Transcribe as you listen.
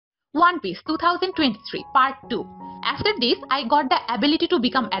One Piece 2023 Part 2. After this, I got the ability to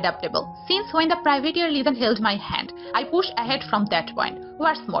become adaptable. Since when the privateer legend held my hand, I pushed ahead from that point.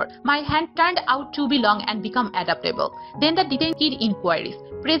 What's more, my hand turned out to be long and become adaptable. Then the detained kid inquiries,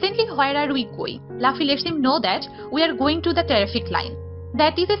 presently where are we going? Luffy lets him know that we are going to the terrific line.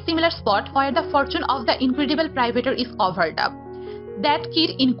 That is a similar spot where the fortune of the incredible privateer is covered up. That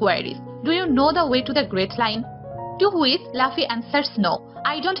kid inquiries, do you know the way to the Great Line? To which Luffy answers no,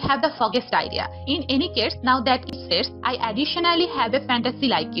 I don't have the foggiest idea. In any case, now that it says, I additionally have a fantasy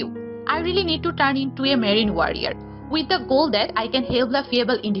like you. I really need to turn into a marine warrior, with the goal that I can help the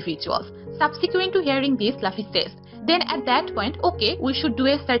feeble individuals. Subsequent to hearing this, Luffy says, then at that point, okay, we should do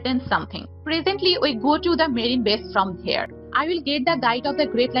a certain something. Presently, we go to the marine base from here. I will get the guide of the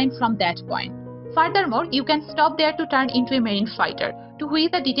Great Line from that point. Furthermore, you can stop there to turn into a marine fighter. To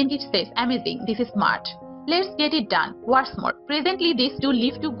which the detective says, amazing, this is smart. Let's get it done. What's more, presently these two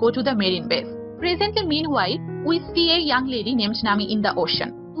leave to go to the marine base. Presently, meanwhile, we see a young lady named Nami in the ocean,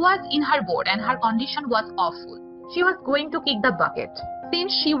 who was in her boat and her condition was awful. She was going to kick the bucket,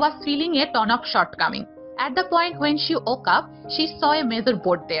 since she was feeling a ton of shortcoming. At the point when she woke up, she saw a major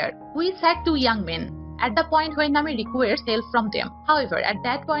boat there. We had two young men. At the point when Nami requires help from them. However, at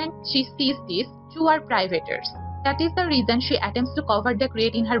that point, she sees these two are privateers. That is the reason she attempts to cover the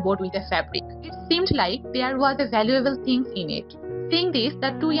crate in her boat with a fabric. It seemed like there was a valuable thing in it. Seeing this,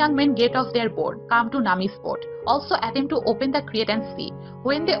 the two young men get off their boat, come to Nami's boat, also attempt to open the crate and see.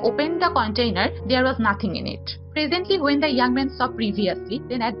 When they opened the container, there was nothing in it. Presently, when the young men saw previously,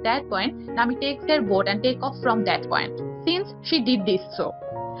 then at that point, Nami takes their boat and take off from that point, since she did this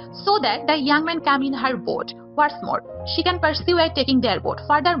so that the young men come in her boat. What's more, she can pursue at taking their boat.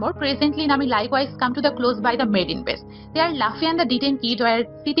 Furthermore, presently Nami likewise come to the close by the marine base. There Luffy and the detained kid were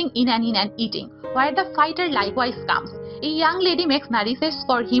sitting in and eating, where the fighter likewise comes. A young lady makes nourishes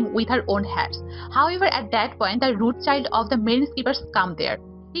for him with her own hands. However, at that point, the rude child of the marine skippers come there.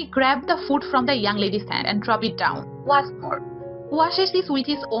 He grabbed the food from the young lady's hand and drop it down. What's more, washes it with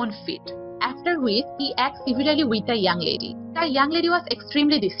his own feet. After which, he acts severely with the young lady. The young lady was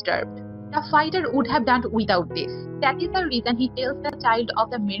extremely disturbed. The fighter would have done without this. That is the reason he tells the child of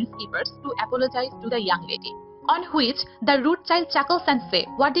the marine skippers to apologize to the young lady. On which, the rude child chuckles and says,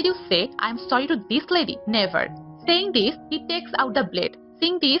 what did you say? I am sorry to this lady? Never. Saying this, he takes out the blade.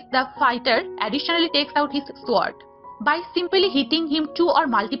 Seeing this, the fighter additionally takes out his sword. By simply hitting him 2 or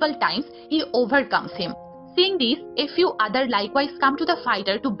multiple times, he overcomes him. Seeing this, a few others likewise come to the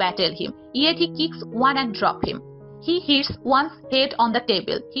fighter to battle him, yet he kicks one and drops him. He hits one's head on the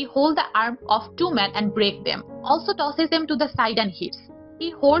table. He holds the arm of 2 men and breaks them. Also tosses them to the side and hits. He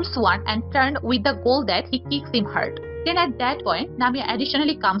holds one and turns with the goal that he kicks him hard. Then at that point, Nami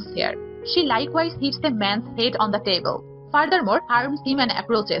additionally comes here. She likewise hits a man's head on the table. Furthermore, harms him and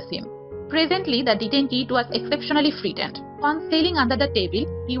approaches him. Presently, the detained kid was exceptionally frightened. On sailing under the table,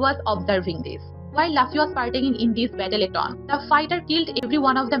 he was observing this. While Luffy was partaking in this battle-a-thon, the fighter killed every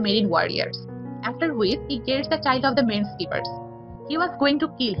one of the marine warriors. After which, he gets the child of the marine skippers. He was going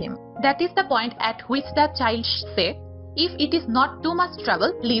to kill him. That is the point at which the child says, if it is not too much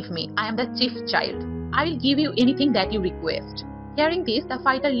trouble, leave me. I am the chief child. I will give you anything that you request. Hearing this, the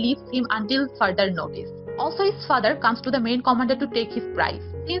fighter leaves him until further notice. Also, his father comes to the main commander to take his prize,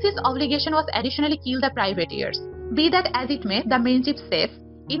 since his obligation was additionally kill the privateers. Be that as it may, the main chief says,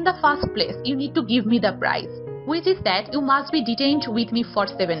 in the first place, you need to give me the prize, which is that you must be detained with me for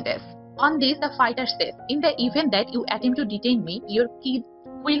 7 days. On this, the fighter says, in the event that you attempt to detain me, your kid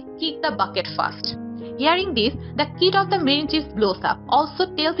will kick the bucket first. Hearing this, the kid of the main chief blows up,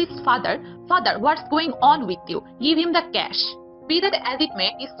 also tells his father, Father, what's going on with you? Give him the cash. Be that as it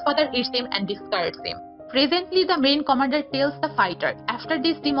may, his father hits him and discards him. Presently, the main commander tells the fighter, after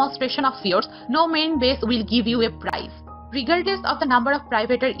this demonstration of yours, no main base will give you a prize, regardless of the number of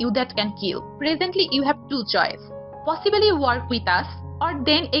privateers you that can kill. Presently, you have 2 choices. Possibly you work with us, or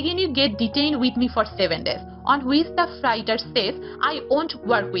then again you get detained with me for 7 days, on which the fighter says, I won't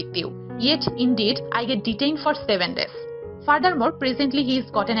work with you. Yet, indeed, I get detained for 7 days. Furthermore, presently he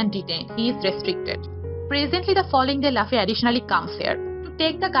is gotten and detained. He is restricted. Presently, the following day, Luffy additionally comes here. To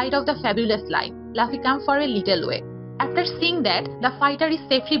take the guide of the fabulous line, Luffy comes for a little way. After seeing that, the fighter is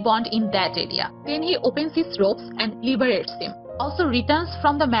safely bound in that area. Then he opens his ropes and liberates him. Also returns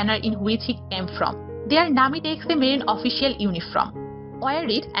from the manner in which he came from. There, Nami takes a marine official uniform, wear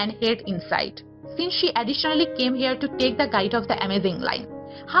it and head inside, since she additionally came here to take the guide of the amazing line.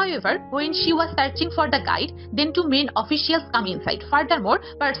 However, when she was searching for the guide, then 2 main officials come inside. Furthermore,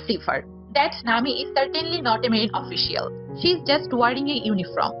 perceive her that Nami is certainly not a marine official. She is just wearing a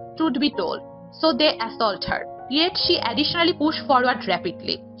uniform, truth be told. So they assault her. Yet she additionally pushed forward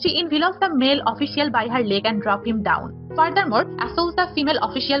rapidly. She envelops the male official by her leg and drops him down. Furthermore, assaults the female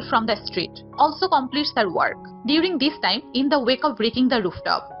official from the street. Also completes her work. During this time, in the wake of breaking the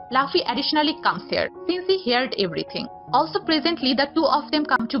rooftop, Luffy additionally comes here, since he heard everything. Also presently, the two of them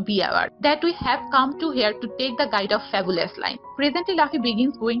come to be aware that we have come to here to take the guide of Fabulous line. Presently, Luffy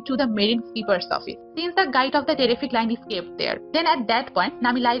begins going to the Marine Skipper's office, since the guide of the terrific line is kept there. Then at that point,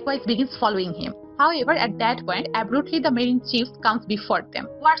 Nami likewise begins following him. However, at that point, abruptly the Marine Chief comes before them.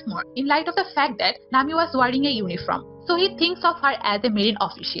 What's more, in light of the fact that Nami was wearing a uniform, so he thinks of her as a Marine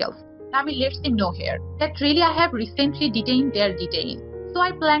official. Nami lets him know here that really I have recently detained their detainee, so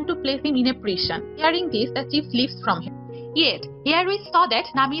I plan to place him in a prison. Hearing this, the chief leaves from him. Yet, here we saw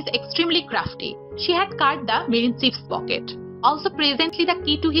that Nami is extremely crafty. She had cut the Marine Chief's pocket. Also presently the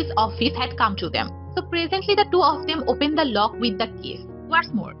key to his office had come to them. So presently the two of them open the lock with the keys.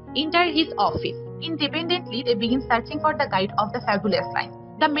 What's more, enter his office. Independently, they begin searching for the guide of the Fabulous line.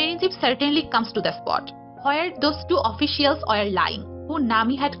 The Marine Chief certainly comes to the spot, where those two officials were lying, who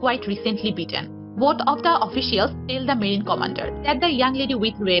Nami had quite recently beaten. Both of the officials tell the Marine commander that the young lady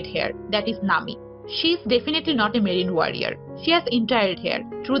with red hair, that is Nami, she is definitely not a Marine warrior. She has interred hair,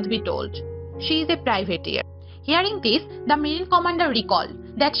 truth be told. She is a privateer. Hearing this, the Marine commander recalled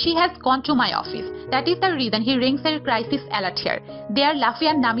that she has gone to my office. That is the reason he rings a crisis alert here. There Luffy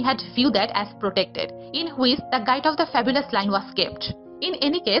and Nami had viewed that as protected, in which the guide of the Fabulous line was kept. In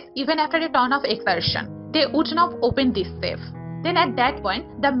any case, even after a ton of exertion, they would not open this safe. Then at that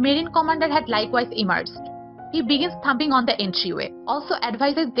point, the Marine commander had likewise emerged. He begins thumping on the entryway, also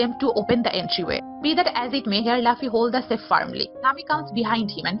advises them to open the entryway. Be that as it may, here Luffy holds the safe firmly. Nami comes behind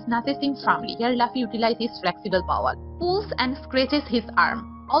him and snatches him firmly. Here Luffy utilizes his flexible power, pulls and scratches his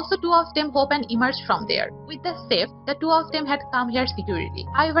arm. Also two of them hope and emerge from there. With the safe, the two of them had come here securely.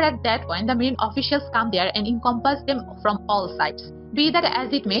 However, at that point, the Marine officials come there and encompass them from all sides. Be that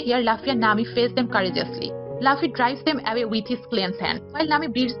as it may, here Luffy and Nami face them courageously. Luffy drives them away with his clenched hand, while Nami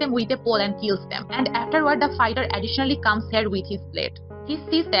beats them with a pole and kills them. And afterward, the fighter additionally comes here with his blade. He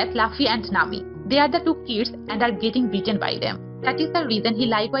sees that Luffy and Nami, they are the two kids and are getting beaten by them. That is the reason he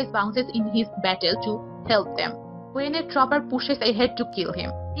likewise bounces in his battle to help them. When a trooper pushes ahead to kill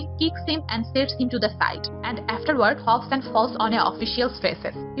him, he kicks him and sets him to the side, and afterward hops and falls on an official's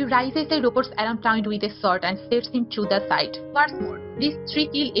faces. He rises a roper's around town with a sword and sets him to the side. What's more, these three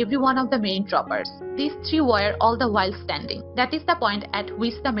kill every one of the Marine troopers. These three were all the while standing. That is the point at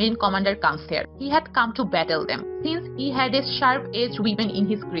which the Marine commander comes here. He had come to battle them, since he had a sharp-edged weapon in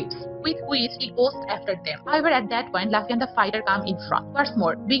his grips, with which he goes after them. However, at that point, Luffy and the fighter come in front. What's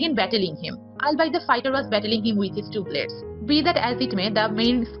more, begin battling him, albeit the fighter was battling him with his two blades. Be that as it may, the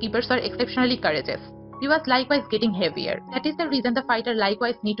Marine skippers were exceptionally courageous. He was likewise getting heavier. That is the reason the fighter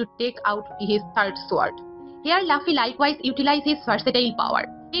likewise need to take out his third sword. Here Luffy likewise utilizes his versatile power.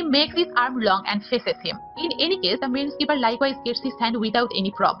 He makes his arm long and faces him. In any case, the Marine skipper likewise gets his hand without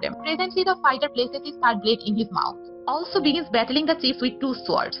any problem. Presently, the fighter places his third blade in his mouth. Also begins battling the chief with two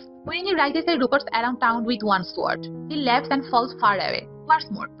swords. When he rises a rockets around town with one sword, he laughs and falls far away. What's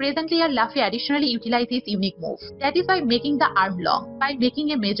more, presently here Luffy additionally utilizes unique moves. That is by making the arm long, by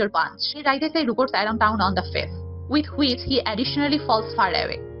making a major punch. He rises a rockets around town on the face, with which he additionally falls far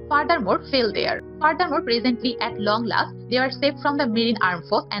away. Furthermore, fell there. Furthermore, presently at long last, they were saved from the Marine armed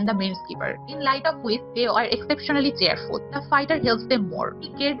force and the Marine skipper, in light of which they were exceptionally cheerful. The fighter helps them more. He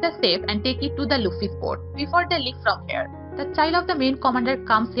gets the safe and take it to the Luffy's boat. Before they leave from here, the child of the Marine commander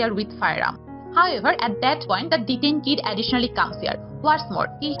comes here with firearm. However, at that point, the detained kid additionally comes here. What's more,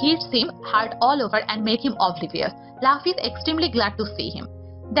 he hits him hard all over and makes him oblivious. Luffy is extremely glad to see him,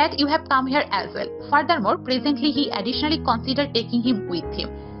 that you have come here as well. Furthermore, presently he additionally considered taking him with him,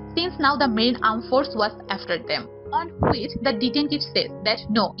 since now the Marine armed force was after them. On which the detained kid says that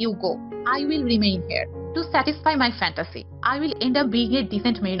no, you go, I will remain here. To satisfy my fantasy, I will end up being a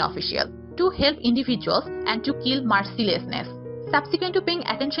decent Marine official, to help individuals and to kill mercilessness. Subsequent to paying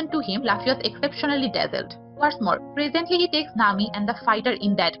attention to him, Luffy was exceptionally dazzled. What's more, presently he takes Nami and the fighter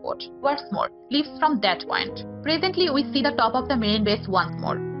in that boat. What's more, leaves from that point. Presently we see the top of the Marine base once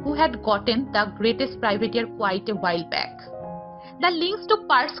more, who had gotten the greatest privateer quite a while back. The links to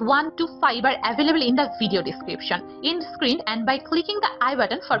parts 1 to 5 are available in the video description, in screen, and by clicking the I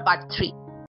button for part 3.